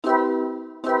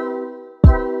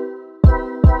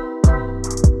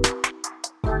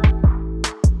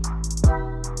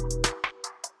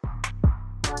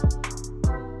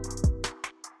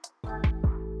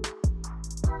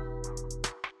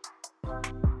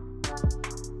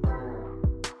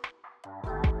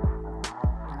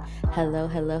Hello,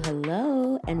 hello,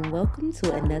 hello, and welcome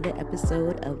to another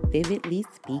episode of Vividly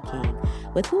Speaking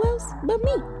with who else but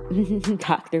me,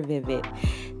 Dr. Vivid.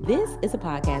 This is a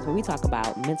podcast where we talk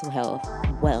about mental health,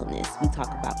 wellness, we talk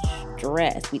about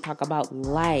stress, we talk about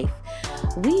life,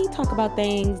 we talk about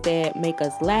things that make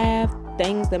us laugh,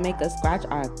 things that make us scratch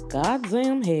our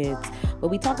goddamn heads, but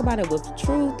we talk about it with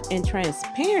truth and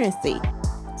transparency.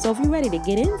 So if you're ready to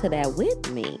get into that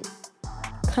with me,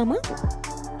 come on.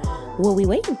 What are we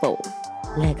waiting for?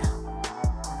 Let go.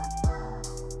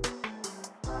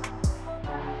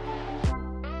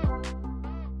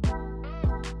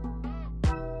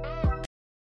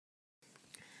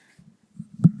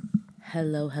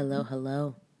 Hello, hello,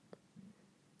 hello.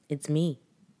 It's me.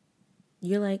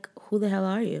 You're like, who the hell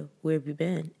are you? Where have you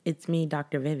been? It's me,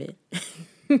 Dr. Vivid.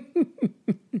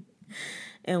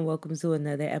 And welcome to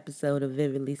another episode of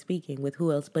Vividly Speaking with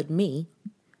who else but me,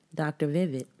 Dr.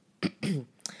 Vivid.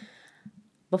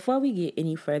 Before we get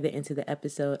any further into the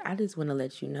episode, I just want to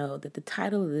let you know that the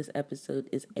title of this episode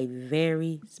is a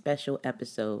very special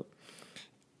episode.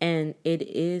 And it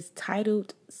is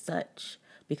titled such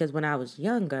because when I was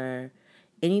younger,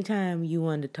 anytime you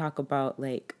wanted to talk about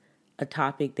like a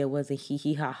topic that wasn't hee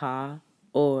hee ha ha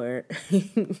or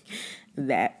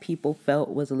that people felt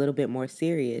was a little bit more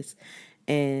serious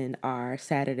in our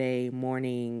Saturday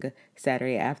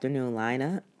afternoon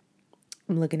lineup,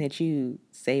 I'm looking at you,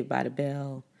 Saved by the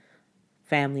Bell,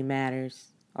 Family Matters,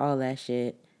 all that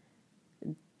shit.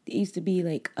 It used to be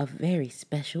like a very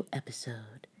special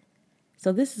episode.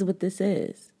 So this is what this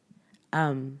is.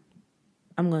 I'm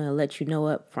going to let you know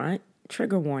up front,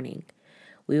 trigger warning.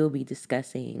 We will be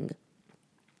discussing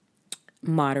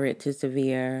moderate to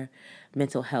severe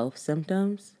mental health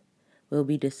symptoms. We'll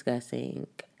be discussing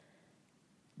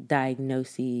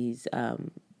diagnoses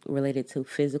related to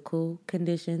physical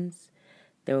conditions.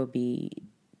 There will be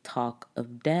talk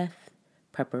of death,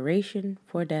 preparation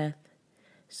for death,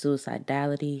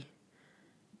 suicidality,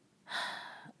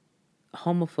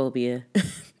 homophobia.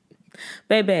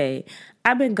 Baby,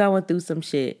 I've been going through some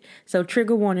shit. So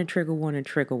trigger warning, trigger warning,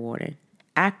 trigger warning.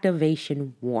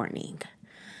 Activation warning.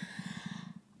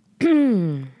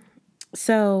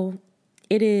 So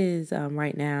it is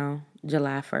right now,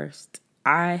 July 1st.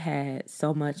 I had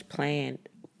so much planned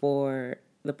for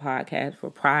the podcast for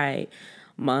Pride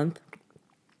Month,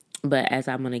 but as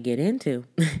I'm going to get into,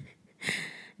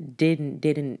 didn't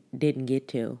get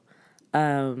to.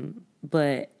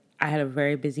 But I had a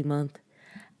very busy month.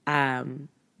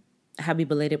 Happy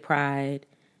belated Pride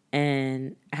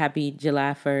and happy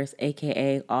July 1st,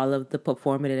 aka all of the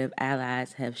performative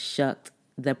allies have shucked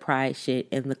the Pride shit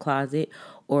in the closet,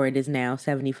 or it is now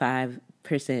 75%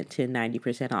 to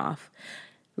 90% off.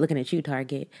 Looking at you,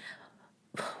 Target.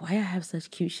 Why I have such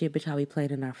cute shit, but y'all be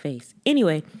playing in our face.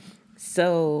 Anyway,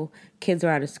 so kids are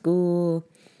out of school.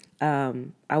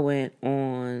 I went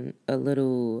on a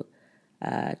little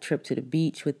trip to the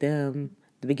beach with them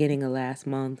the beginning of last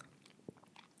month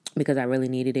because I really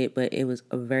needed it, but it was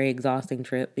a very exhausting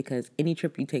trip because any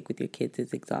trip you take with your kids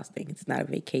is exhausting. It's not a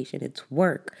vacation, it's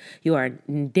work. You are an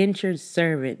indentured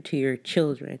servant to your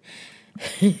children.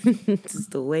 It's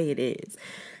just the way it is.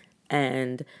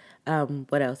 And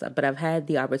what else? But I've had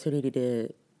the opportunity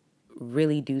to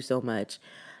really do so much.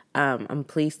 I'm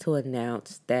pleased to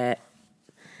announce that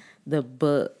the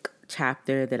book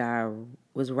chapter that I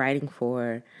was writing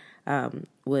for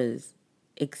was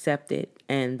accepted,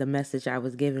 and the message I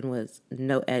was given was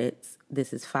no edits.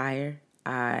 This is fire.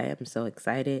 I am so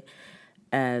excited.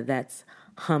 That's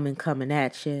humming coming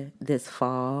at you this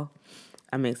fall.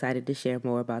 I'm excited to share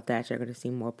more about that. You're going to see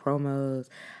more promos.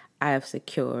 I have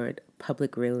secured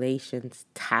public relations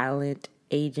talent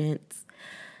agents.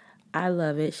 I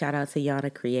love it. Shout out to Yana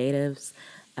Creatives.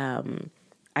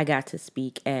 I got to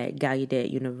speak at Gallaudet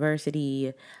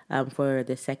University for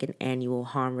the second annual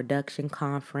Harm Reduction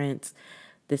Conference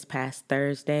this past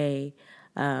Thursday.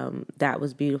 That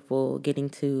was beautiful,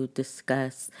 getting to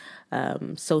discuss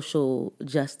social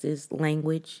justice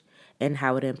language and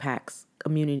how it impacts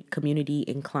community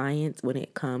and clients when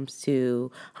it comes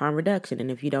to harm reduction. And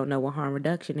if you don't know what harm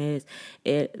reduction is,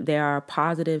 there are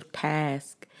positive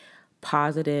tasks,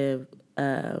 positive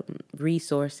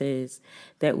resources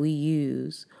that we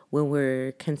use when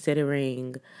we're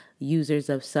considering users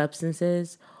of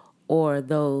substances or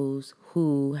those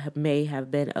who may have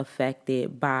been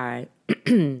affected by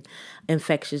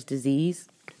infectious disease.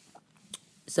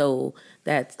 So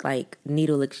that's like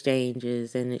needle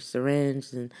exchanges and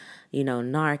syringes and,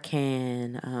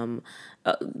 Narcan,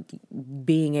 uh,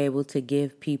 being able to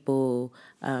give people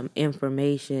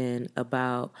information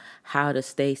about how to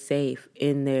stay safe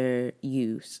in their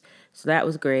use. So that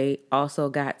was great. Also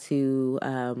got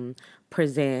to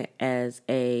present as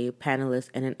a panelist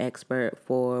and an expert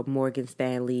for Morgan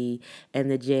Stanley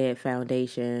and the JED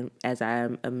Foundation, as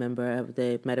I'm a member of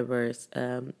the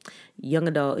Metaverse, Young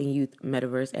Adult and Youth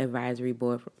Metaverse Advisory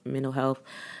Board for Mental Health.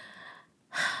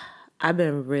 I've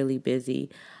been really busy.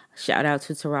 Shout out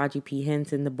to Taraji P.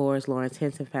 Henson, the Boris Lawrence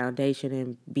Henson Foundation,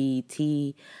 and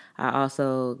BT. I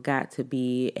also got to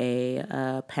be a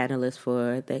panelist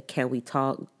for the Can We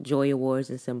Talk Joy Awards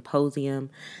and Symposium.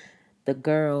 The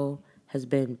girl has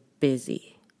been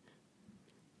busy.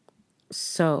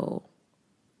 So,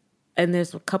 and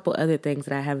there's a couple other things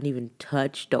that I haven't even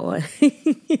touched on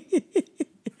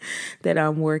that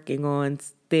I'm working on,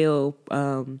 still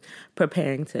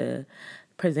preparing to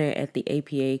present at the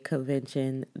APA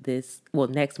convention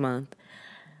next month.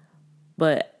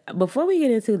 But before we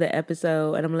get into the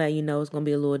episode, and I'm letting you know it's going to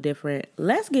be a little different,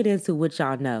 let's get into what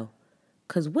y'all know.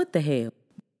 Because what the hell?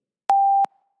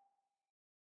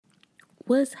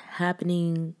 What's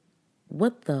happening?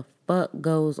 What the fuck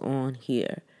goes on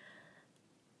here?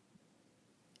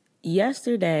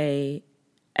 Yesterday,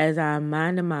 as I'm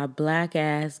minding my black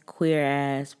ass, queer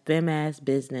ass, femme ass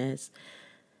business,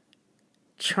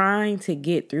 trying to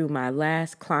get through my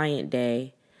last client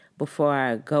day before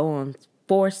I go on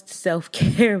forced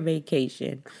self-care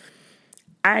vacation,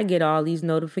 I get all these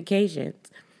notifications.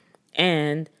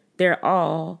 And they're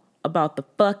all about the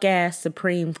fuck-ass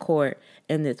Supreme Court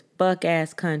in this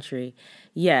fuck-ass country.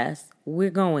 Yes,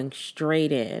 we're going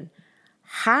straight in.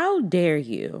 How dare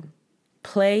you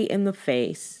play in the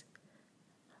face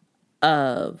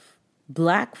of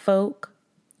black folk,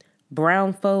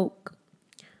 brown folk,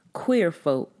 queer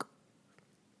folk?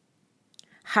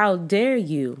 How dare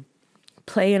you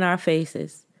play in our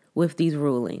faces with these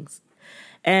rulings?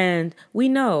 And we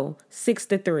know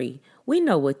 6-3. We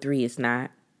know what 3 is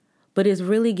not, but it's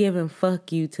really giving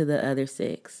fuck you to the other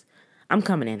 6. I'm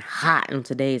coming in hot on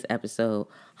today's episode.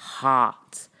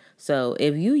 Hot. So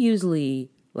if you usually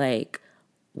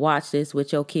watch this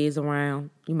with your kids around,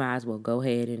 you might as well go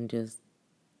ahead and just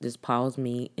pause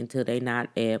me until they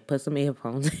not there. Put some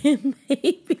earphones in,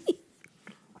 maybe.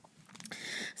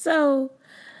 So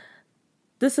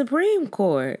the Supreme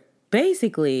Court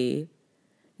basically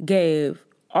gave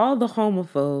all the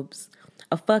homophobes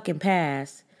a fucking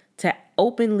pass to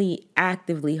openly,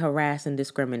 actively harass and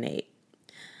discriminate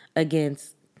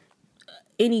against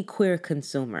any queer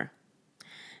consumer.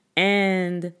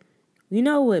 And you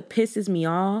know what pisses me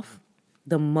off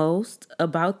the most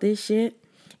about this shit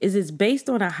is it's based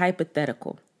on a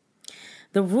hypothetical.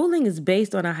 The ruling is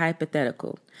based on a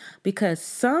hypothetical because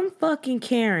some fucking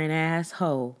Karen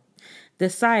asshole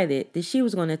decided that she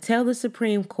was going to tell the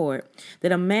Supreme Court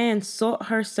that a man sought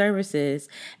her services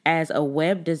as a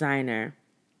web designer.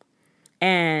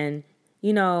 And,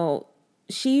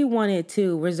 she wanted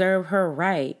to reserve her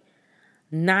right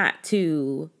not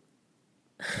to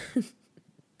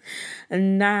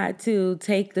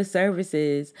take the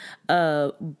services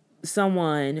of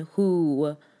someone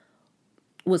who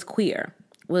was queer,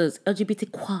 was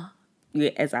LGBTQ,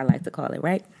 as I like to call it,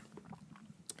 right?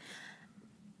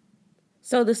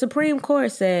 So the Supreme Court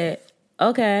said,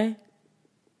 okay,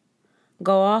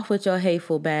 go off with your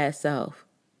hateful bad self.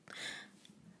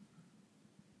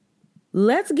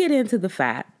 Let's get into the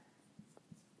fact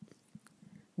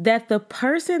that the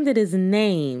person that is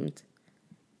named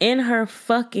in her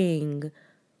fucking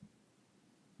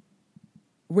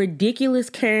ridiculous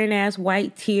Karen ass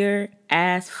white tear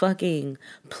ass fucking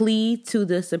plea to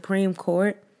the Supreme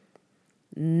Court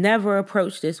never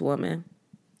approached this woman,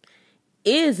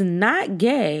 is not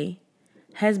gay,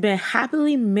 has been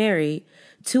happily married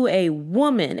to a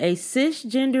woman, a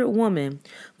cisgendered woman,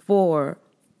 for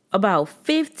about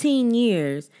 15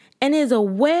 years, and is a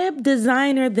web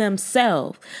designer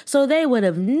themselves. So they would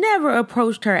have never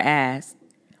approached her ass.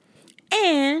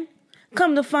 And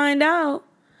come to find out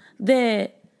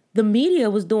that the media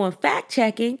was doing fact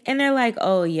checking, and they're like,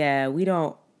 oh yeah, we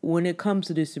don't, when it comes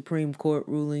to the Supreme Court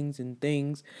rulings and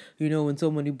things, when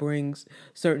somebody brings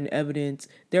certain evidence,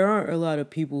 there aren't a lot of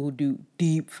people who do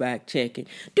deep fact checking.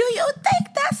 Do you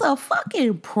think that's a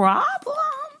fucking problem?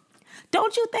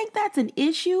 Don't you think that's an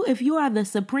issue if you are the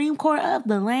Supreme Court of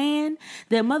the land,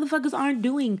 that motherfuckers aren't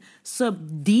doing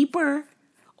deeper,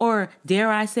 or dare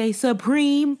I say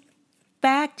supreme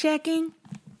fact checking?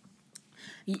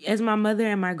 As my mother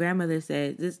and my grandmother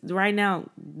said, right now,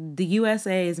 the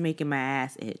USA is making my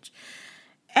ass itch.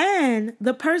 And then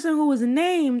the person who was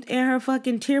named in her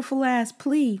fucking tearful ass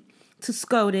plea to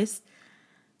SCOTUS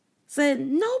said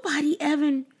nobody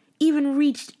even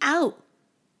reached out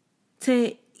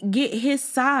to get his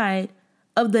side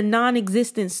of the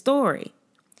non-existent story.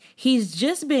 He's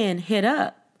just been hit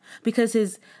up because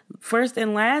his first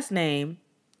and last name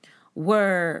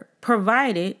were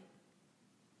provided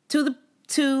to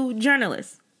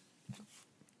journalists.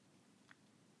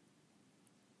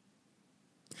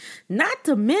 Not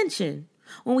to mention,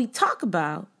 when we talk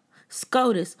about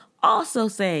SCOTUS also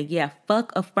saying, yeah,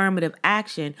 fuck affirmative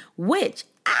action, which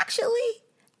actually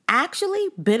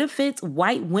benefits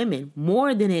white women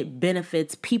more than it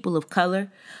benefits people of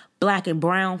color, black and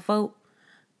brown folk.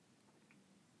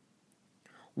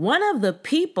 One of the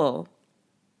people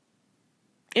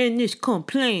in this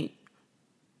complaint,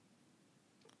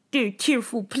 their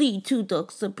tearful plea to the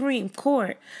Supreme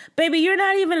Court. Baby, you're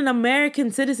not even an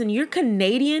American citizen. You're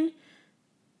Canadian.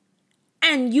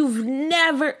 And you've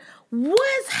never...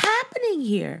 What's happening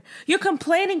here? You're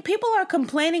complaining. People are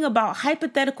complaining about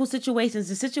hypothetical situations,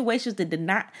 the situations that did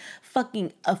not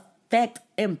fucking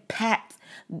impact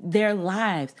their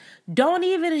lives. Don't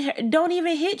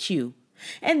even hit you.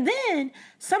 And then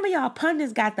some of y'all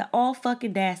pundits got the all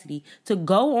fucking audacity to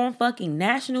go on fucking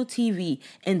national TV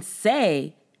and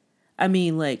say,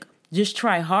 just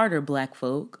try harder, black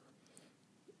folk.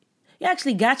 You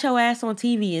actually got your ass on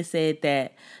TV and said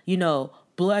that,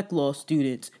 black law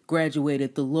students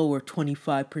graduated the lower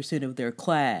 25% of their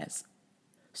class.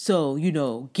 So,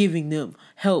 giving them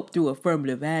help through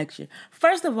affirmative action.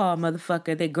 First of all,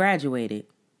 motherfucker, they graduated.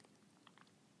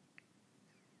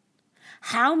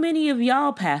 How many of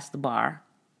y'all passed the bar?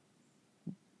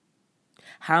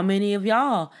 How many of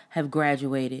y'all have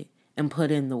graduated and put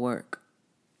in the work?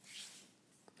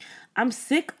 I'm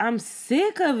sick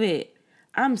of it.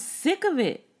 I'm sick of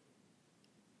it.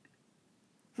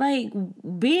 Like,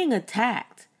 being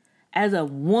attacked as a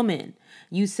woman.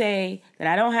 You say that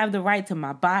I don't have the right to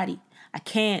my body. I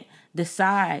can't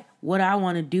decide what I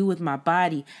want to do with my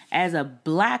body. As a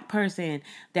black person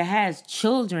that has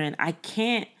children, I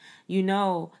can't,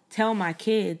 tell my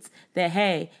kids that,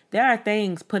 hey, there are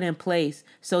things put in place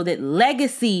so that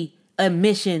legacy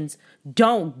admissions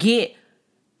don't get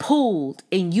pulled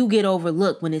and you get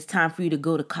overlooked when it's time for you to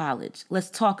go to college. Let's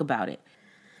talk about it.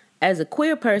 As a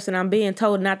queer person, I'm being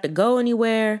told not to go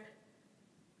anywhere,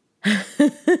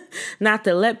 not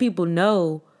to let people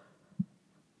know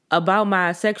about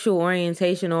my sexual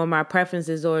orientation or my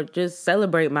preferences or just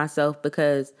celebrate myself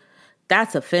because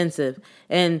that's offensive.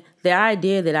 And the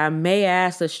idea that I may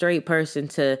ask a straight person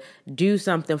to do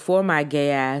something for my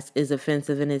gay ass is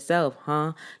offensive in itself,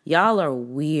 huh? Y'all are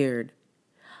weird.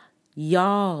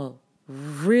 Y'all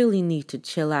really need to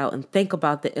chill out and think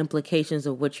about the implications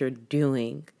of what you're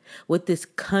doing, what this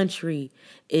country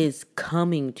is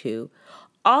coming to.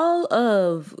 All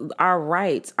of our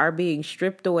rights are being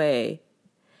stripped away.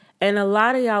 And a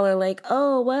lot of y'all are like,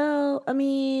 oh, well,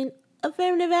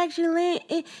 affirmative action,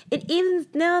 it evens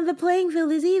now the playing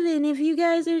field is even if you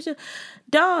guys are so...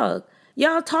 Dog,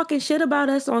 y'all talking shit about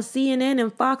us on CNN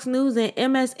and Fox News and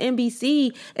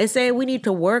MSNBC and saying we need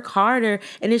to work harder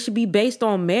and it should be based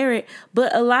on merit.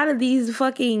 But a lot of these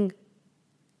fucking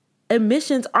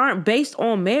admissions aren't based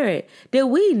on merit. Did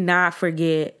we not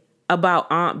forget about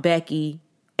Aunt Becky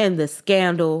and the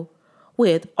scandal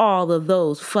with all of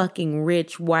those fucking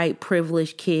rich, white,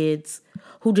 privileged kids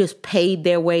who just paid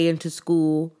their way into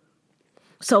school?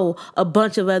 So a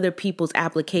bunch of other people's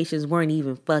applications weren't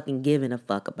even fucking given a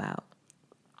fuck about.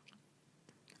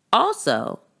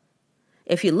 Also,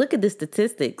 if you look at the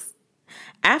statistics,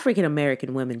 African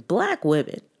American women, black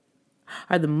women,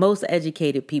 are the most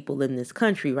educated people in this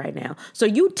country right now. So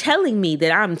you telling me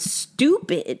that I'm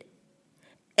stupid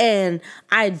and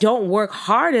I don't work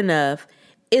hard enough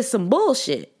is some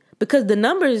bullshit because the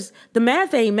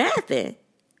math ain't mathing.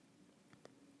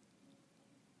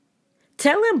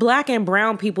 Telling black and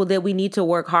brown people that we need to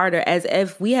work harder as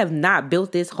if we have not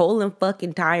built this whole and fucking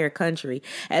entire country,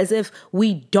 as if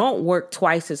we don't work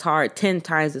twice as hard, 10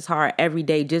 times as hard every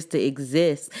day just to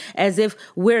exist, as if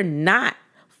we're not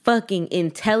fucking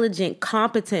intelligent,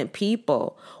 competent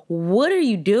people. What are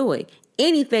you doing?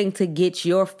 Anything to get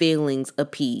your feelings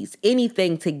appeased,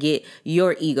 anything to get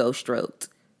your ego stroked.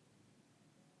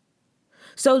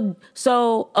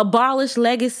 So abolish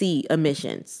legacy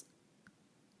admissions.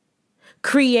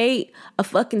 Create a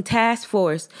fucking task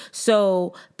force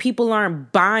so people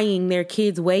aren't buying their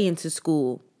kids' way into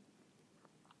school.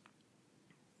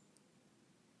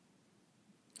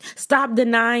 Stop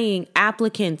denying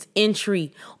applicants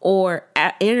entry or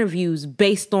interviews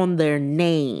based on their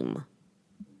name.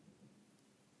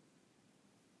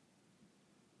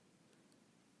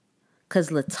 because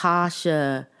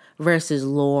Latasha versus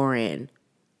Lauren,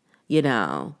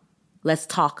 let's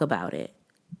talk about it.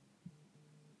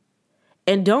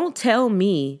 And don't tell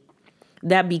me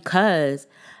that because,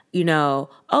 oh,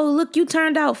 look, you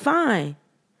turned out fine.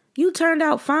 You turned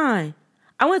out fine.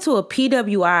 I went to a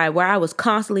PWI where I was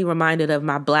constantly reminded of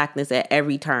my blackness at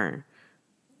every turn.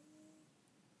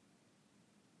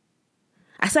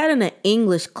 I sat in an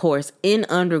English course in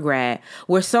undergrad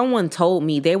where someone told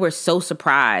me they were so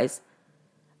surprised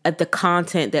at the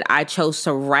content that I chose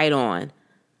to write on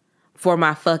for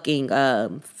my fucking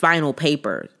final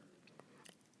paper.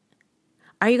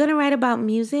 Are you going to write about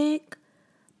music,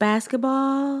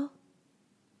 basketball,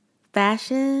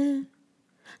 fashion?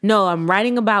 No, I'm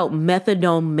writing about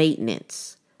methadone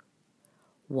maintenance.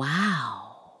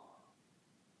 Wow.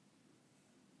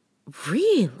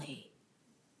 Really?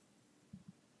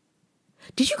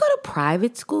 Did you go to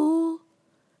private school?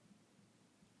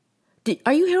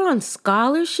 Are you here on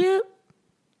scholarship?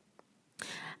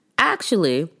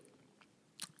 Actually,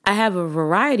 I have a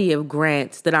variety of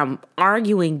grants that I'm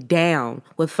arguing down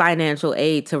with financial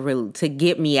aid to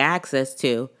get me access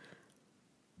to.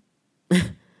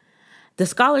 The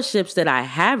scholarships that I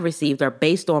have received are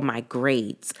based on my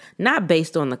grades, not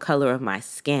based on the color of my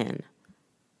skin.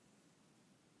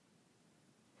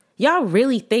 Y'all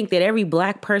really think that every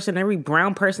black person, every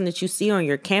brown person that you see on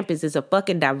your campus is a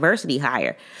fucking diversity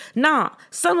hire? Nah,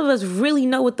 some of us really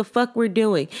know what the fuck we're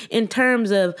doing in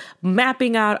terms of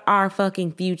mapping out our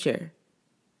fucking future.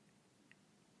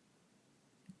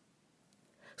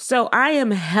 So I am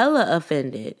hella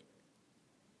offended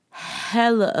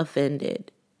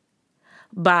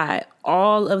by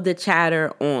all of the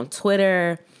chatter on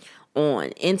Twitter, on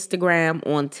Instagram,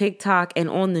 on TikTok,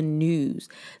 and on the news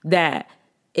that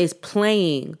is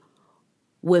playing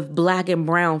with black and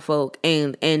brown folk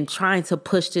and trying to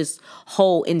push this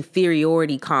whole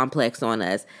inferiority complex on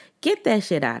us. Get that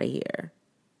shit out of here.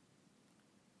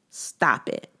 Stop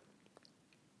it.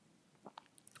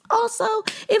 Also,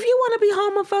 if you want to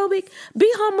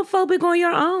be homophobic on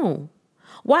your own.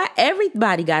 Why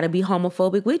everybody got to be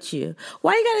homophobic with you?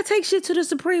 Why you got to take shit to the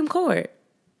Supreme Court?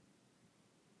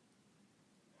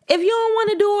 If you don't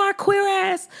want to do our queer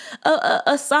ass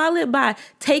a solid by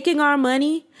taking our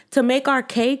money to make our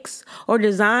cakes or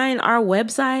design our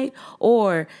website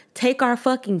or take our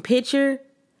fucking picture,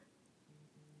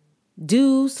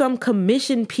 do some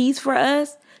commission piece for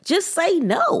us, just say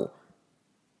no.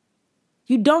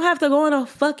 You don't have to go on a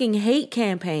fucking hate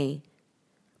campaign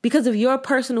because of your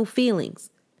personal feelings.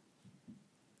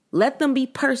 Let them be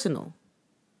personal.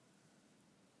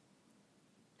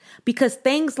 Because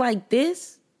things like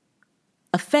this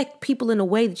affect people in a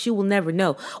way that you will never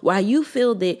know. While you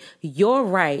feel that your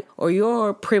right or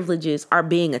your privileges are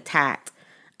being attacked.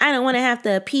 I don't want to have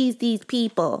to appease these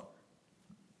people.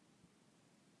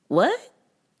 What?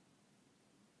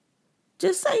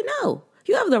 Just say no.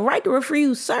 You have the right to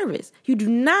refuse service. You do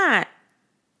not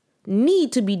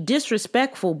need to be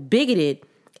disrespectful, bigoted,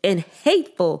 and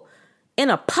hateful in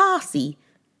a posse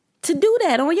to do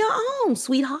that on your own,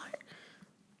 sweetheart.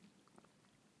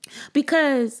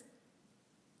 Because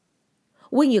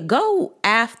when you go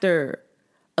after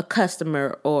a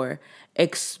customer or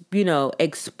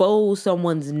expose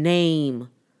someone's name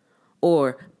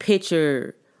or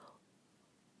picture,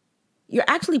 you're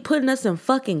actually putting us in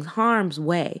fucking harm's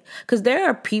way. Because there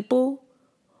are people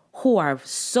who are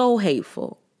so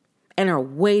hateful and are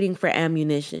waiting for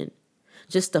ammunition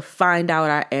just to find out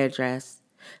our address,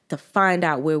 to find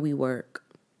out where we work,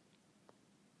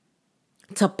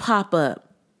 to pop up,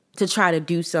 to try to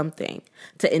do something,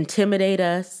 to intimidate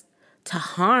us, to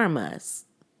harm us.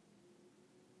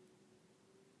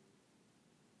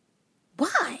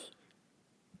 Why?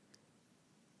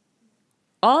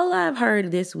 All I've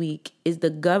heard this week is the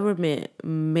government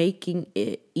making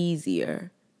it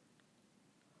easier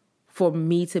for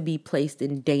me to be placed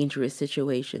in dangerous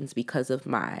situations because of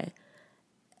my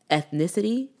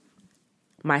ethnicity,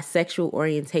 my sexual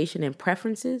orientation and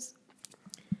preferences,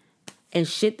 and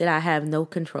shit that I have no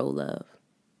control of.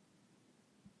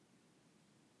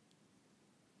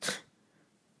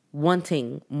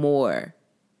 Wanting more,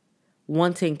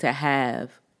 wanting to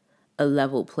have a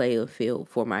level playing field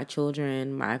for my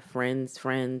children, my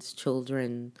friends'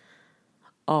 children,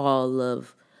 all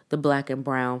of the black and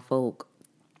brown folk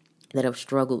that have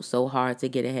struggled so hard to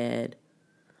get ahead,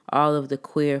 all of the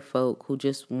queer folk who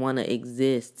just want to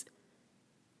exist.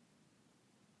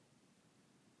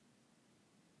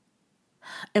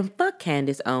 And fuck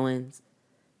Candace Owens.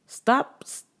 Stop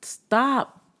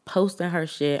posting her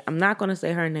shit. I'm not going to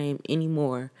say her name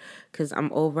anymore because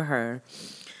I'm over her.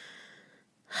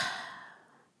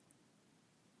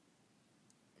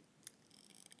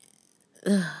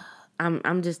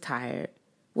 I'm just tired.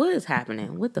 What is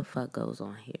happening? What the fuck goes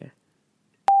on here?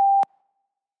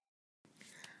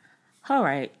 All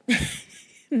right.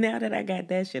 Now that I got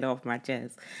that shit off my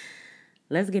chest,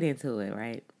 let's get into it,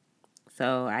 right?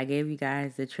 So I gave you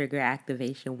guys the trigger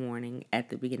activation warning at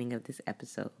the beginning of this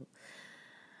episode.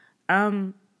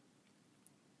 When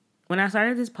I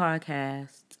started this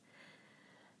podcast,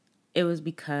 it was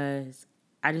because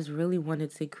I just really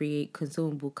wanted to create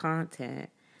consumable content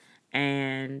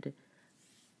and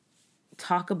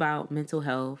talk about mental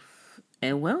health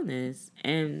and wellness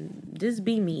and just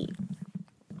be me.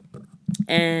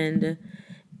 And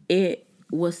it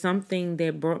was something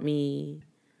that brought me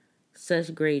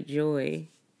such great joy.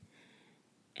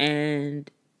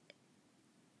 And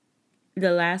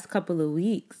the last couple of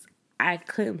weeks, I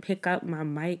couldn't pick up my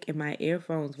mic and my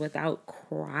earphones without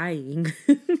crying.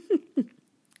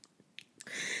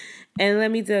 And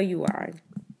let me tell you why.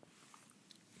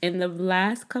 In the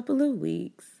last couple of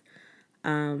weeks,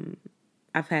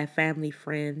 I've had family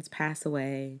friends pass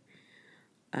away.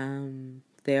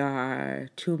 There are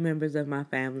 2 members of my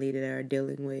family that are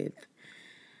dealing with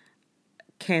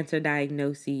cancer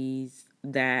diagnoses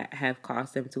that have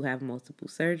caused them to have multiple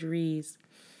surgeries.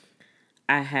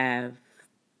 I have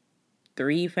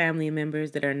 3 family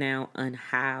members that are now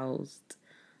unhoused.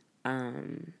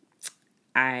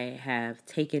 I have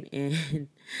taken in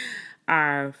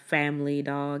our family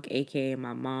dog, aka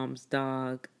my mom's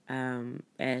dog,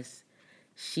 as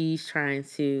she's trying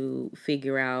to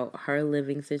figure out her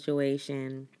living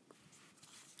situation.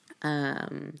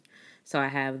 So I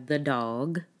have the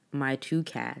dog, my 2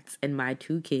 cats, and my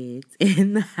 2 kids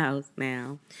in the house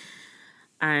now.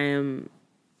 I am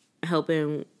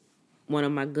helping one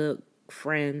of my good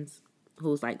friends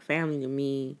who's like family to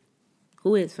me,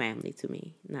 who is family to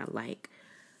me, not like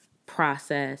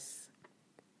process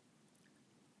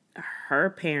her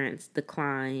parents'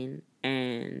 decline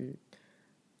and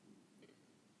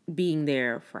being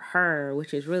there for her,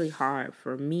 which is really hard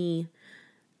for me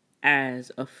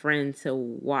as a friend to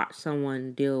watch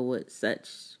someone deal with such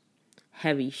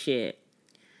heavy shit.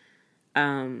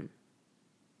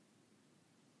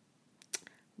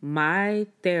 My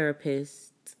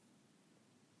therapist,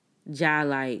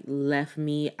 like left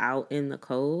me out in the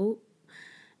cold,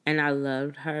 and I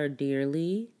loved her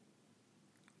dearly.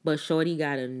 But Shorty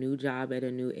got a new job at a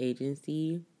new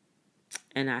agency,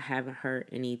 and I haven't heard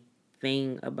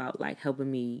anything about like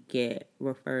helping me get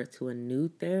referred to a new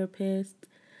therapist.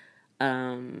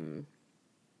 And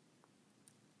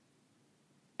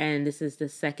this is the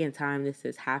second time this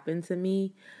has happened to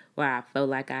me, where I felt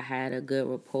like I had a good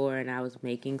rapport and I was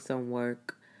getting some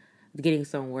work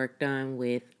done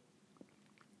with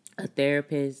a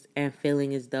therapist, and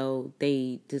feeling as though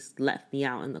they just left me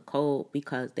out in the cold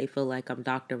because they feel like I'm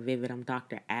Dr. Vivid, I'm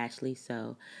Dr. Ashley,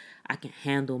 so I can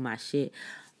handle my shit.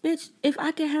 Bitch, if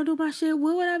I can handle my shit,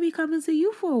 what would I be coming to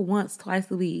you for once,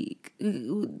 twice a week?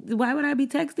 Why would I be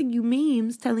texting you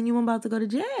memes telling you I'm about to go to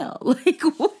jail? Like,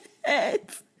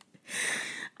 what?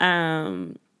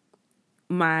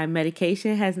 My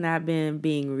medication has not been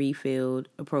being refilled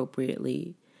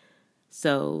appropriately.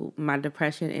 So my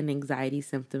depression and anxiety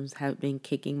symptoms have been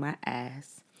kicking my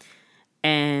ass.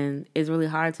 And it's really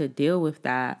hard to deal with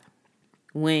that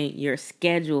when your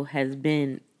schedule has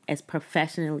been as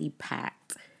professionally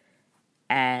packed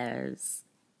as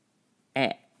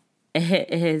it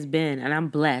has been. And I'm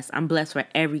blessed. I'm blessed for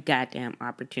every goddamn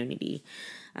opportunity.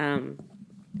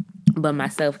 But my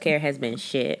self-care has been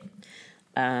shit.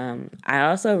 I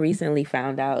also recently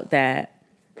found out that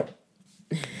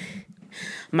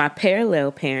my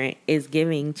parallel parent is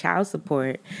giving child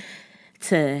support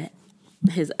to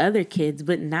his other kids,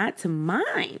 but not to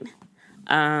mine.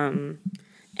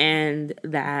 And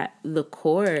that the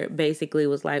court basically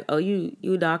was like, oh, you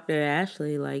Dr.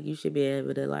 Ashley, like, you should be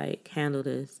able to, like, handle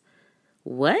this.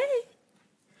 What?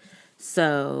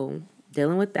 So,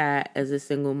 dealing with that as a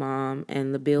single mom,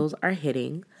 and the bills are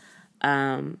hitting.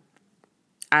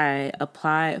 I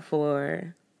applied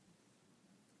for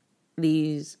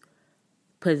these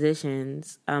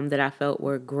positions that I felt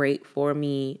were great for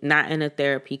me, not in a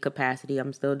therapy capacity.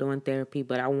 I'm still doing therapy,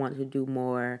 but I want to do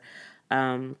more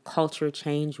culture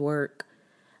change work.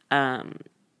 And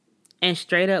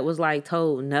straight up was like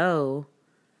told, no,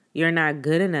 you're not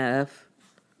good enough.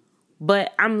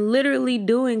 But I'm literally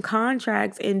doing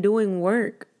contracts and doing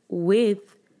work with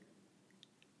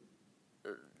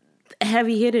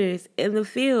heavy hitters in the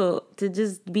field to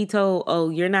just be told, oh,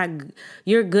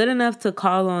 you're good enough to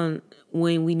call on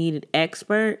when we need an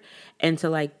expert, and to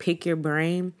like pick your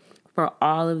brain for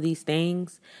all of these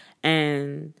things,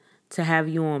 and to have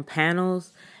you on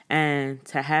panels, and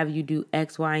to have you do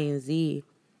X, Y, and Z.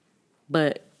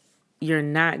 but you're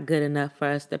not good enough for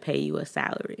us to pay you a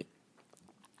salary.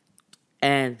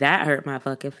 And that hurt my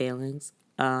fucking feelings.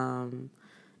 But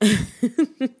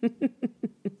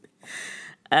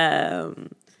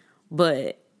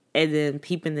and then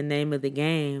peeping the name of the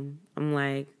game, I'm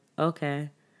like, okay,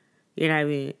 you're not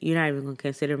even gonna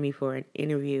consider me for an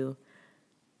interview,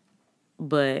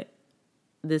 but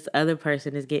this other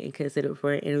person is getting considered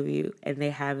for an interview and they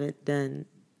haven't done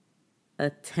a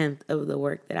tenth of the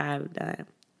work that I have done.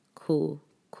 Cool,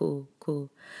 cool, cool.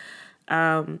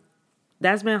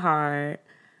 That's been hard.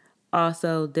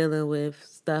 Also dealing with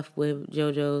stuff with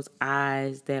JoJo's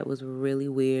eyes that was really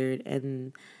weird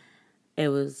and it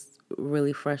was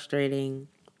really frustrating.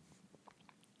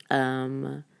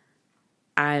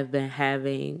 I've been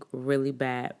having really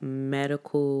bad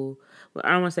medical, well,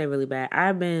 I don't want to say really bad.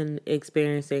 I've been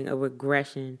experiencing a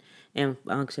regression in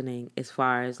functioning as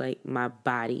far as like my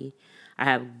body.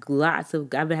 I've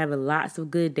been having lots of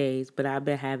good days, but I've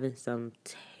been having some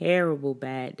terrible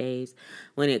bad days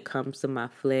when it comes to my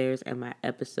flares and my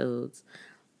episodes.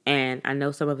 And I know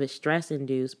some of it's stress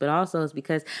induced, but also it's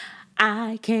because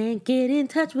I can't get in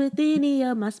touch with any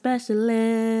of my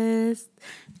specialists.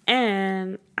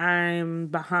 And I'm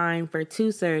behind for 2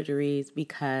 surgeries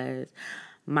because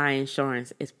my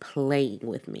insurance is playing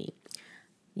with me.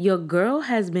 Your girl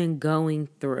has been going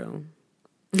through.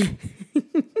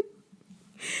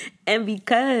 And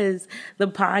because the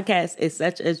podcast is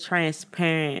such a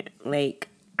transparent like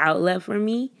outlet for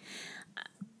me,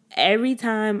 every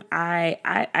time I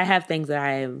have things that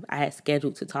I had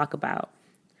scheduled to talk about,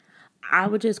 I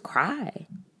would just cry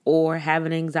or have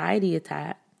an anxiety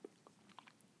attack.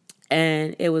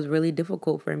 And it was really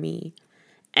difficult for me.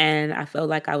 And I felt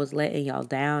like I was letting y'all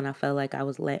down. I felt like I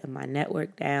was letting my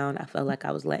network down. I felt like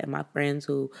I was letting my friends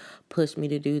who pushed me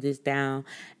to do this down.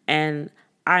 And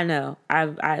I know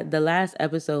the last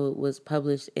episode was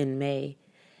published in May,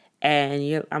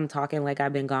 and I'm talking like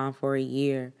I've been gone for a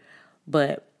year,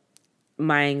 but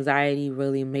my anxiety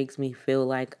really makes me feel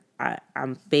like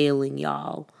I'm failing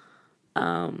y'all,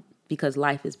 because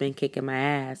life has been kicking my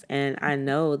ass. And I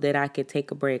know that I could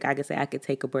take a break. I could say I could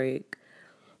take a break.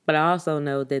 But I also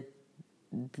know that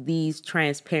these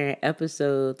transparent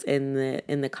episodes and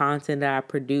the content that I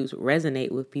produce resonate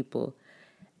with people.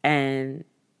 And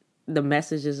the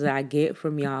messages that I get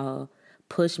from y'all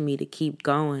push me to keep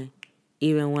going,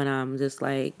 even when I'm just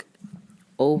like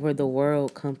over the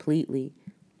world completely.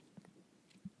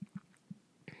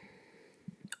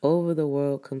 Over the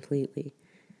world completely.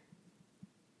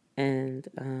 And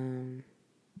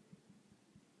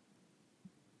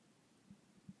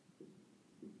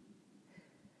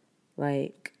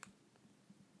like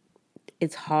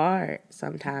it's hard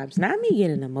sometimes. Not me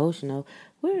getting emotional.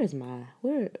 Where's my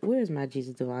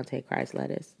Jesus Devontae Christ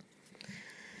lettuce?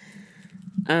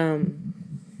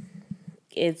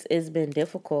 It's been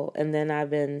difficult, and then I've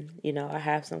been, I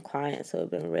have some clients who have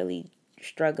been really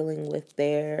struggling with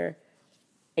their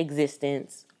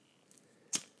existence.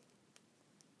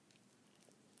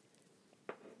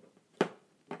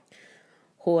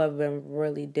 Who have been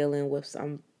really dealing with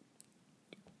some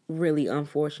really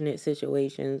unfortunate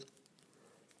situations.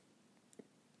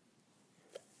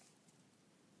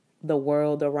 The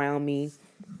world around me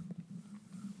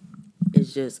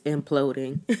is just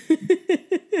imploding.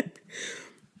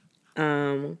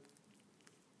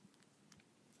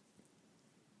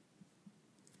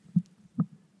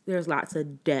 There's lots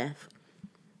of death,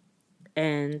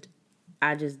 and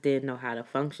I just didn't know how to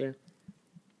function.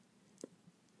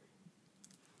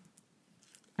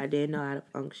 I didn't know how to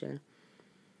function.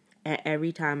 And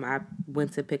every time I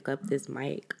went to pick up this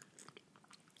mic,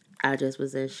 I just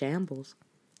was in shambles.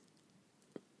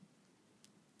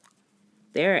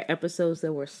 There are episodes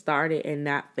that were started and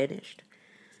not finished.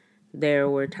 There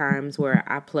were times where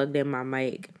I plugged in my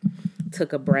mic,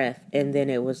 took a breath, and then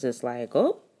it was just like,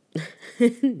 oh,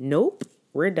 nope,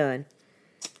 we're done.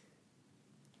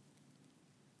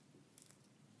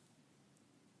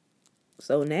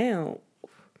 So now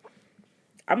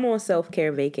I'm on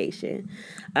self-care vacation.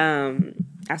 I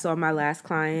saw my last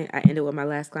client. I ended with my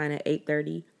last client at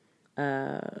 8:30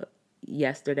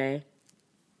 yesterday.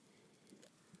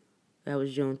 That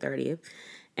was June 30th.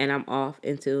 And I'm off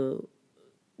until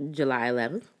July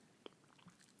 11th.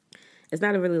 It's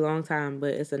not a really long time,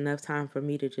 but it's enough time for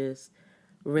me to just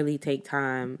really take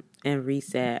time and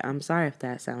reset. I'm sorry if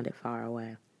that sounded far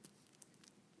away.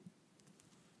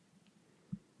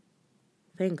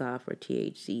 Thank God for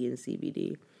THC and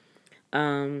CBD.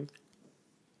 And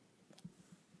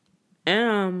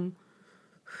I'm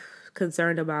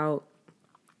concerned about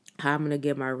how I'm going to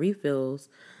get my refills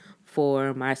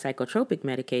for my psychotropic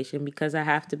medication because I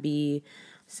have to be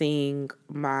seeing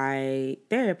my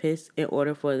therapist in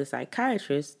order for the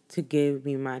psychiatrist to give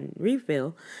me my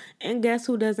refill. And guess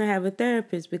who doesn't have a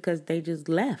therapist because they just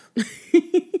left?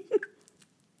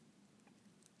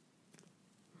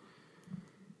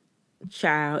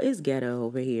 Child, it's ghetto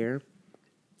over here.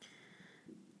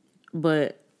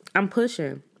 But I'm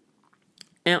pushing.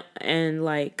 And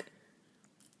like,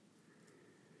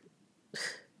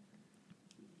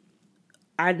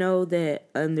 I know that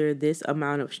under this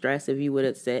amount of stress, if you would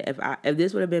have said, if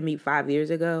this would have been me 5 years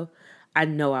ago, I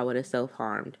know I would have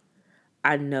self-harmed.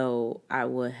 I know I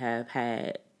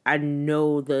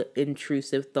know the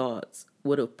intrusive thoughts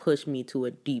would have pushed me to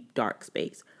a deep, dark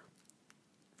space.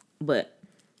 But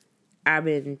I've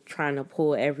been trying to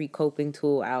pull every coping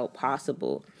tool out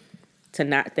possible to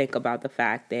not think about the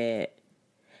fact that,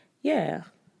 yeah,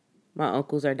 my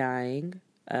uncles are dying.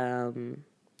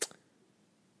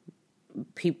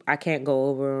 I can't go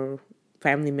over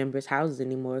family members' houses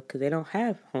anymore because they don't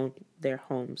have their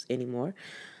homes anymore.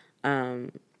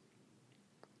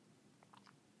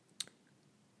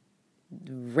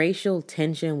 Racial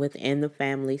tension within the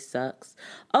family sucks.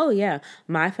 Oh yeah,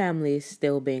 my family is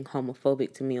still being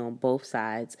homophobic to me on both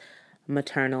sides,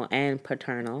 maternal and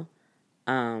paternal.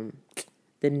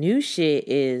 The new shit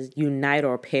is unite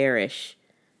or perish.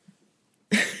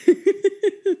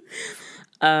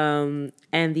 And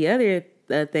the other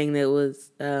thing that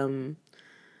was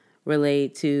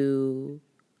related to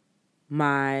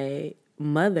my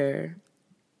mother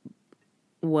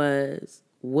was,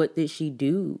 what did she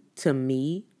do to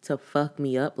me to fuck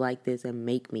me up like this and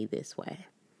make me this way?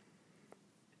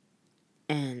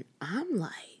 And I'm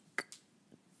like,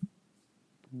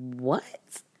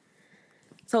 what?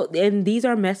 So, and these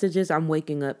are messages I'm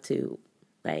waking up to,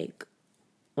 like,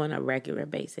 on a regular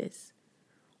basis.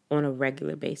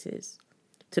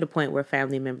 To the point where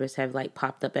family members have, like,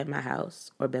 popped up at my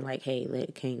house or been like, hey,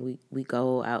 can we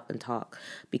go out and talk?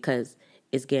 Because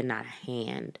it's getting out of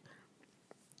hand.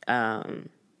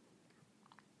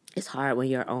 It's hard when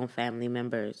your own family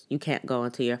members, you can't go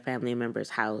into your family members'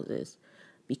 houses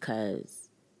because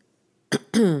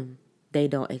they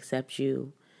don't accept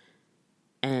you.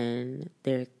 And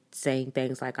they're saying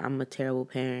things like, I'm a terrible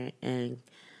parent, and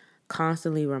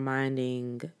constantly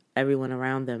reminding everyone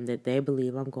around them that they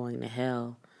believe I'm going to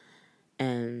hell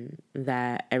and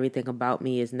that everything about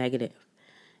me is negative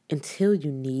until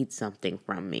you need something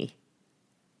from me.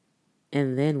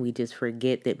 And then we just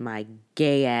forget that my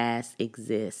gay ass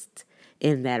exists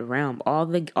in that realm. All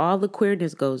the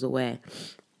queerness goes away.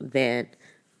 Then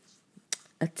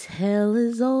a tale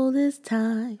as old as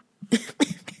time.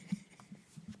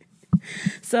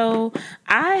 So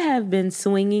I have been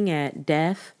swinging at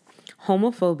death,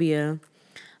 homophobia,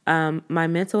 my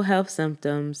mental health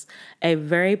symptoms, a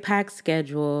very packed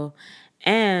schedule,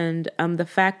 and the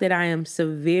fact that I am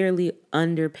severely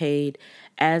underpaid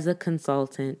as a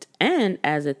consultant and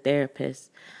as a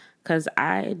therapist, because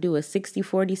I do a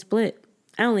 60-40 split.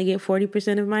 I only get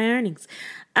 40% of my earnings.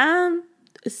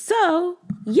 So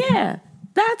yeah,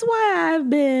 that's why I've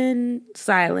been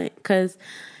silent, because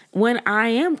when I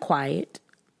am quiet,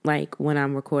 like when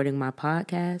I'm recording my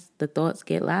podcast, the thoughts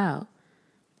get loud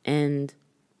and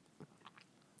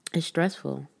it's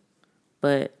stressful.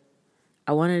 But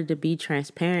I wanted to be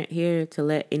transparent here to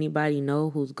let anybody know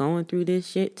who's going through this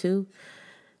shit too.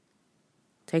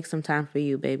 Take some time for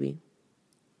you, baby.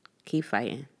 Keep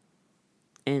fighting.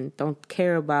 And don't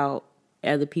care about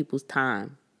other people's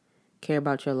time. Care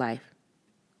about your life.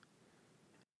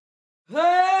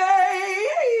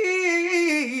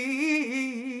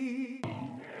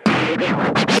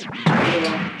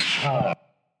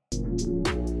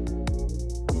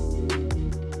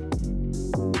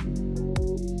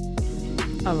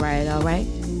 All right.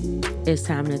 It's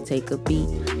time to take a beat.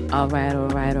 All right.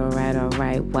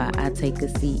 While I take a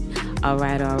seat. All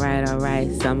right.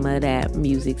 Some of that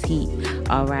music's heat.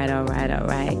 All right.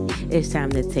 It's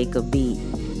time to take a beat.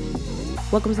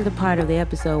 Welcome to the part of the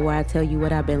episode where I tell you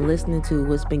what I've been listening to,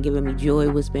 what's been giving me joy,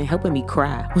 what's been helping me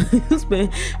cry, what's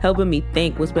been helping me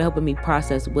think, what's been helping me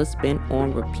process, what's been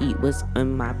on repeat, what's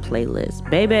on my playlist.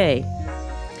 Baby,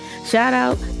 shout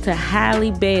out to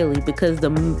Halle Bailey because the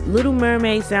Little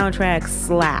Mermaid soundtrack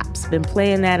slaps. Been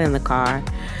playing that in the car.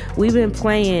 We've been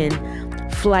playing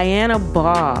Flyana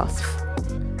Boss.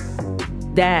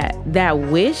 That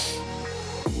Wish,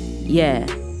 yeah,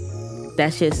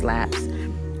 that shit slaps.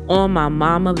 On My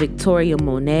Mama, Victoria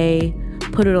Monet.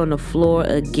 Put It on the Floor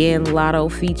Again, Lotto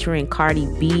featuring Cardi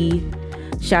B.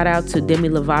 Shout out to Demi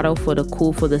Lovato for the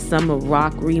Cool for the Summer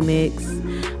Rock remix.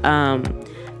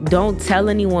 Don't Tell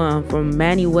Anyone from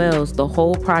Manny Wells, the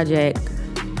whole project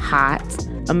hot.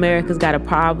 America's Got a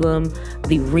Problem,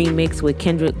 the remix with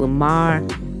Kendrick Lamar.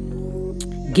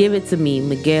 Give it to me,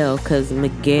 Miguel, because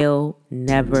Miguel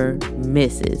never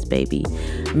misses, baby.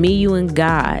 Me, You, and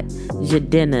God,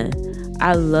 Jadena.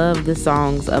 I love the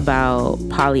songs about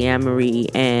polyamory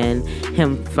and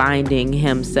him finding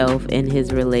himself in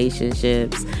his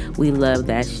relationships. We love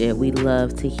that shit. We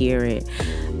love to hear it.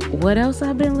 What else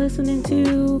I've been listening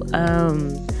to?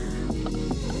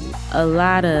 A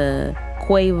lot of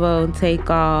Quavo and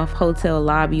Takeoff, Hotel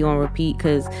Lobby on repeat,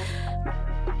 because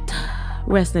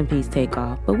rest in peace,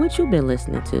 Takeoff. But what you been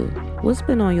listening to? What's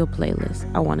been on your playlist?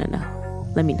 I want to know.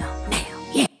 Let me know now.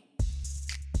 Yeah.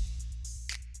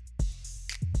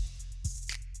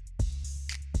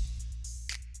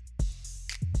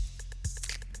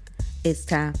 It's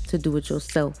time to do it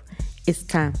yourself. It's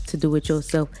time to do it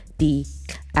yourself. DIY.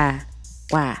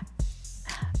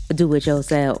 Do it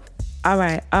yourself. All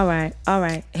right.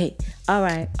 Hey. All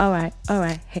right.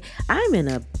 Hey. I'm in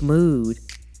a mood.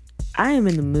 I am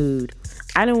in the mood.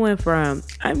 I done went from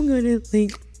I'm gonna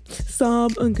think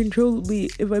sob uncontrollably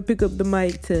if I pick up the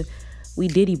mic to we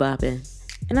diddy bopping.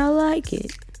 And I like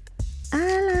it.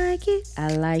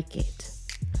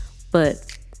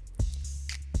 But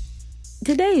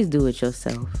today's do it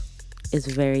yourself is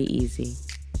very easy.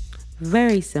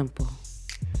 Very simple.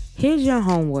 Here's your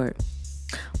homework.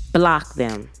 Block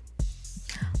them.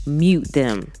 Mute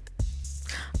them.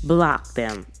 Block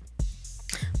them.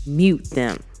 Mute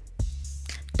them.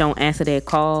 Don't answer their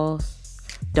calls.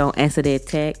 Don't answer their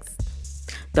texts.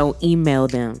 Don't email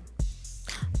them.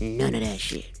 None of that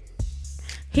shit.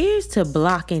 Here's to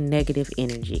blocking negative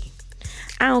energy.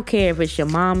 I don't care if it's your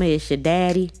mama, it's your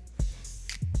daddy.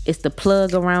 It's the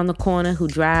plug around the corner who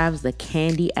drives the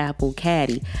candy apple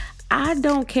caddy. I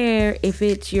don't care if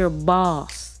it's your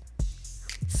boss.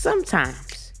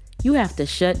 Sometimes you have to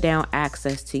shut down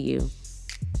access to you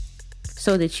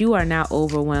so that you are not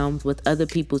overwhelmed with other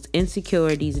people's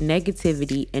insecurities,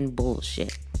 negativity, and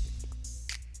bullshit.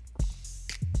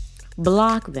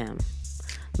 Block them.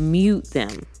 Mute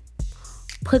them.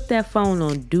 Put that phone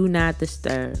on Do Not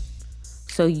Disturb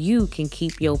so you can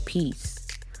keep your peace.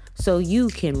 So you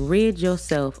can rid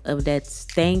yourself of that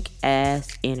stank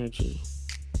ass energy.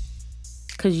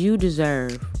 Because you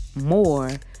deserve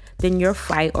more than your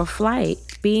fight or flight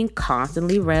being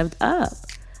constantly revved up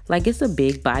like it's a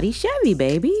big body Chevy,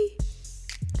 baby.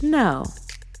 No.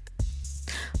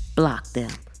 Block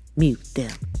them. Mute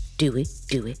them. Do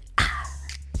it. Ah.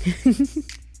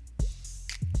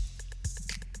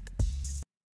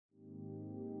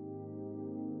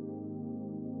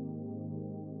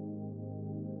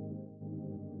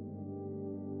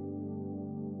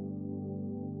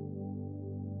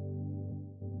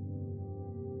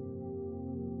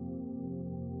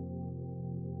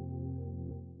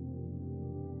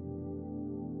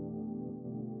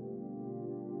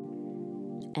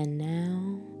 And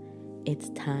now it's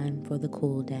time for the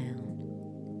cool down.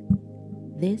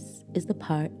 This is the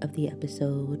part of the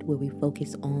episode where we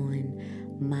focus on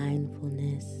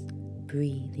mindfulness,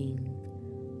 breathing,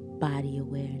 body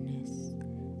awareness,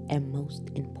 and most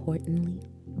importantly,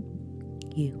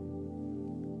 you.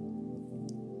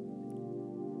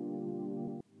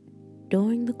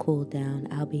 During the cool down,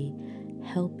 I'll be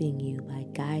helping you by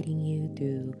guiding you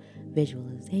through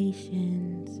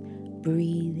visualizations,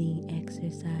 breathing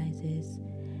exercises,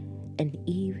 and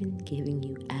even giving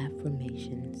you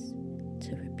affirmations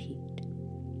to repeat.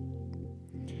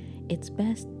 It's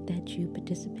best that you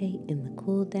participate in the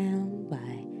cool down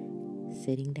by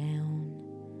sitting down,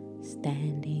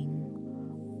 standing,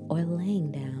 or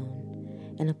laying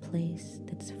down in a place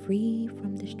that's free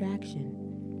from distraction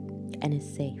and is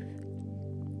safe.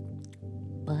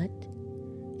 But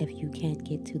if you can't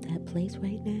get to that place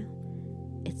right now,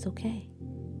 it's okay.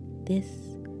 This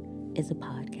is a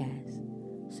podcast,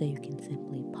 so you can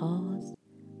simply pause,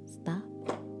 stop,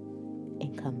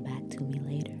 and come back to me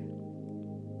later.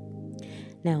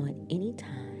 Now, at any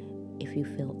time, if you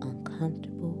feel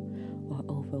uncomfortable or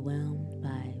overwhelmed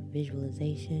by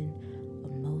visualization,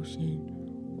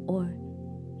 emotion, or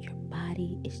your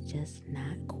body is just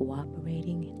not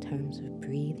cooperating in terms of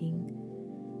breathing,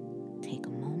 take a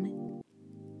moment,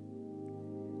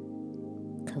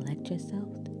 collect yourself,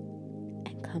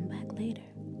 and come back later.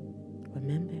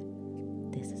 Remember,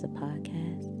 this is a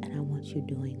podcast, and I want you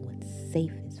doing what's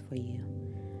safest for you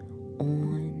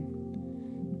on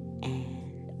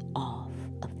and off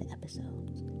of the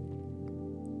episodes.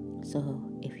 So,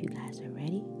 if you guys are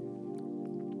ready,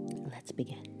 let's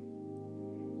begin.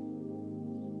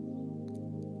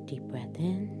 Deep breath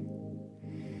in.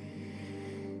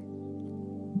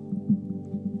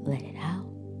 Let it out.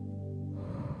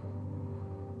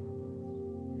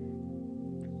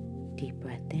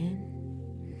 in.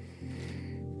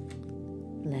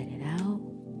 Let it out.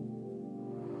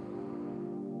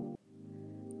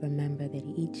 Remember that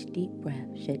each deep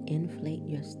breath should inflate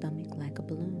your stomach like a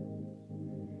balloon.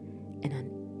 And on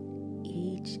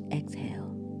each exhale,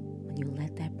 when you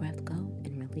let that breath go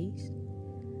and release,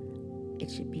 it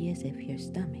should be as if your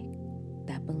stomach,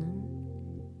 that balloon,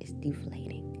 is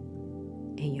deflating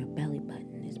and your belly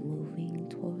button is moving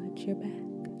towards your back.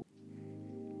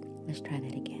 Let's try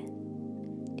that again.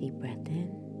 Deep breath in.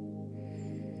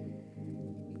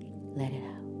 Let it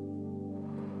out.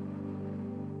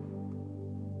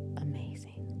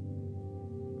 Amazing.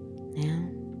 Now,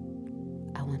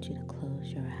 I want you to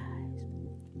close your eyes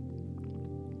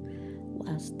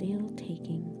while still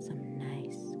taking some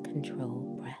nice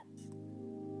controlled breaths.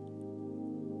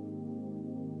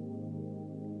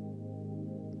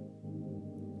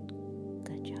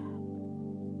 Good job.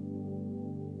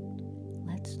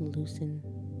 Let's loosen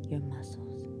your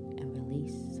muscles and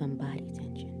release some body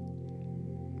tension.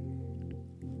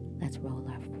 Let's roll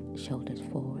our shoulders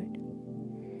forward.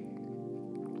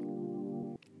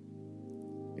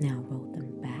 Now roll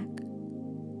them back.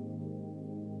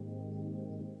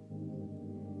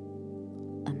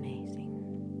 Amazing.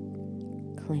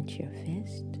 Clench your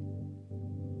fist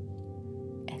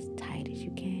as tight as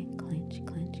you can. Clench,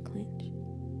 clench, clench.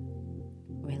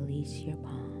 Release your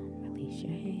palm. Release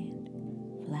your hand.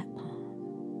 Flat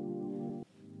palm.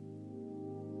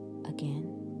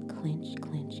 Again, clench,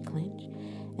 clench, clench.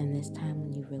 And this time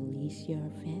when you release your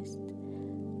fist,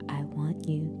 I want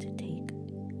you to take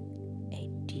a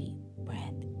deep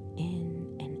breath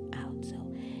in and out. So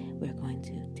we're going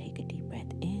to take a deep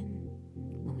breath in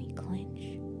when we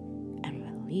clench and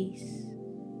release.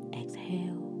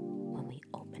 Exhale when we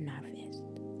open our fist.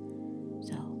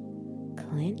 So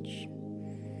clench.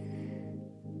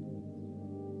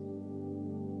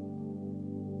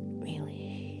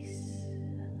 Release.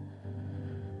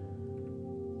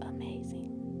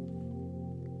 Amazing.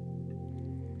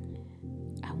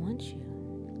 I want you,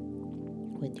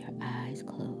 with your eyes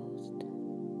closed,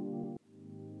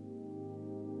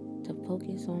 to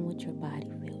focus on what your body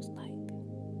feels like.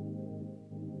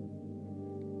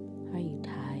 Are you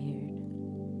tired?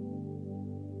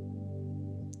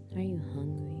 Are you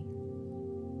hungry?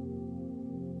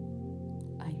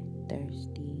 Are you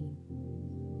thirsty?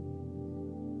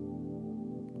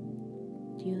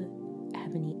 Do you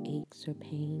have any aches or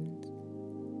pains?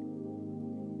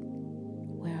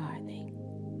 Where are they?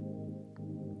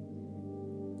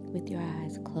 With your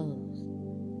eyes closed,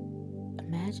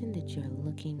 imagine that you're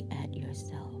looking at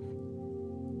yourself.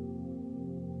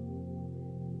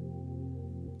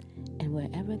 And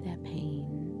wherever that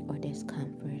pain or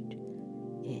discomfort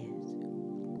is,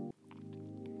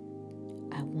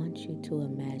 I want you to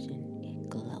imagine it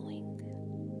glowing.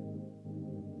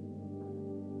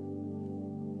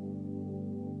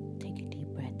 Take a deep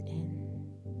breath in.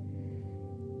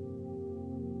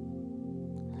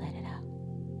 Let it out.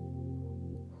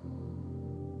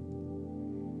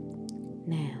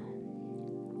 Now,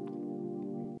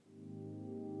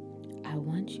 I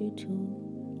want you to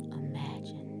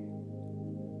imagine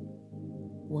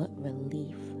what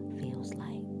relief feels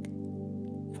like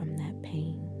from that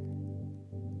pain,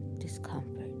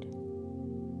 discomfort.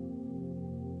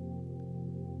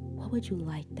 What would you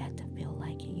like that to feel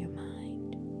like in your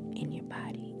mind, in your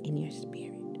body, in your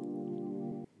spirit?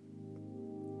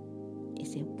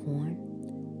 Is it warm?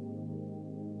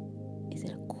 Is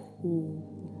it a cool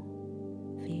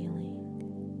feeling?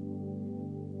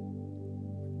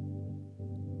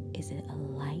 Is it a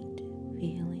light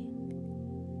feeling?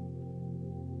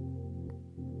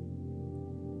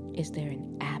 Is there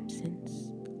an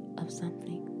absence of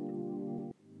something?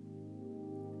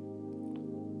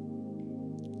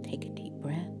 Take a deep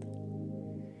breath.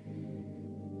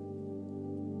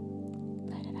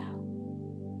 Let it out.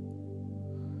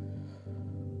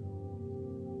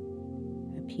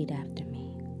 Repeat after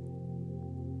me.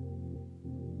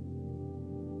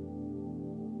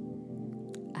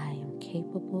 I am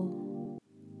capable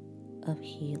of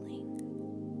healing.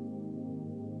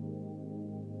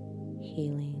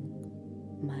 Healing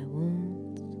my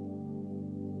wounds,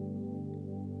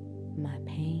 my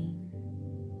pain,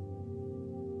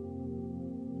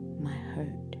 my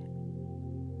hurt,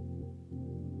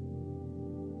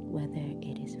 whether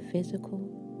it is physical,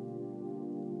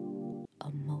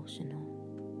 emotional,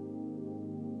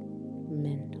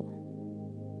 mental,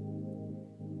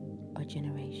 or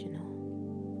generational.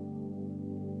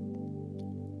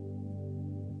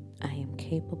 I am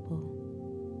capable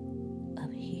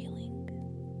of healing.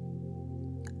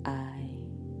 I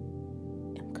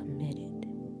am committed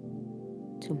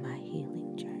to my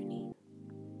healing journey.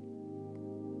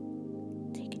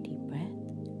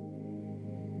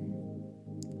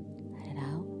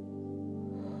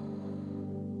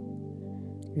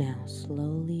 Now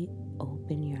slowly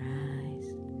open your eyes.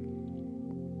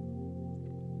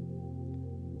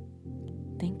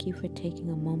 Thank you for taking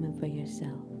a moment for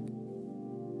yourself.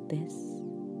 This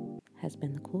has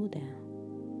been the cool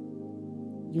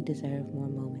down. You deserve more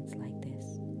moments like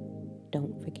this.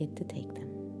 Don't forget to take them.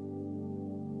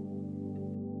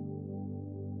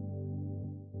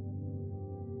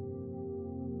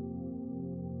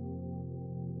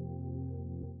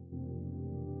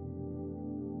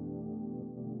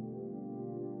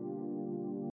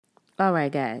 All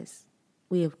right, guys.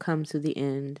 We have come to the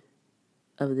end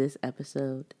of this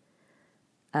episode.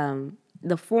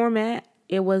 The format,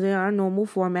 it wasn't our normal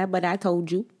format, but I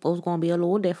told you it was going to be a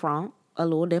little different.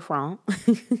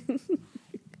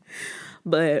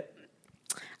 But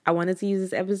I wanted to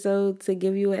use this episode to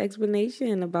give you an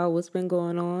explanation about what's been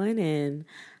going on and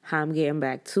how I'm getting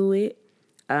back to it.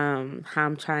 How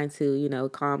I'm trying to,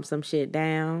 calm some shit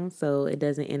down so it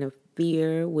doesn't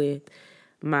interfere with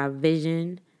my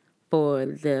vision for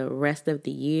the rest of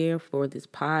the year, for this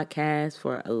podcast,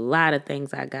 for a lot of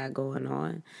things I got going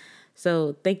on.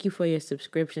 So thank you for your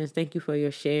subscriptions. Thank you for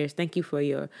your shares. Thank you for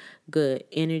your good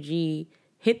energy.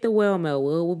 Hit the well mail.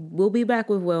 We'll be back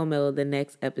with well mail the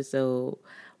next episode.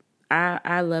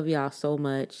 I love y'all so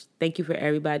much. Thank you for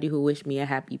everybody who wished me a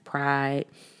happy Pride.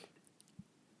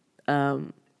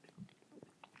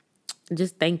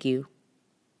 Just thank you.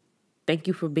 Thank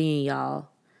you for being y'all.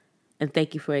 And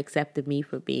thank you for accepting me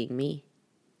for being me.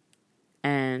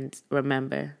 And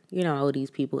remember, you don't owe these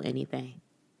people anything.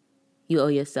 You owe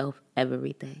yourself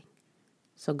everything.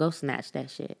 So go snatch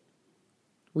that shit.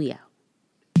 We out.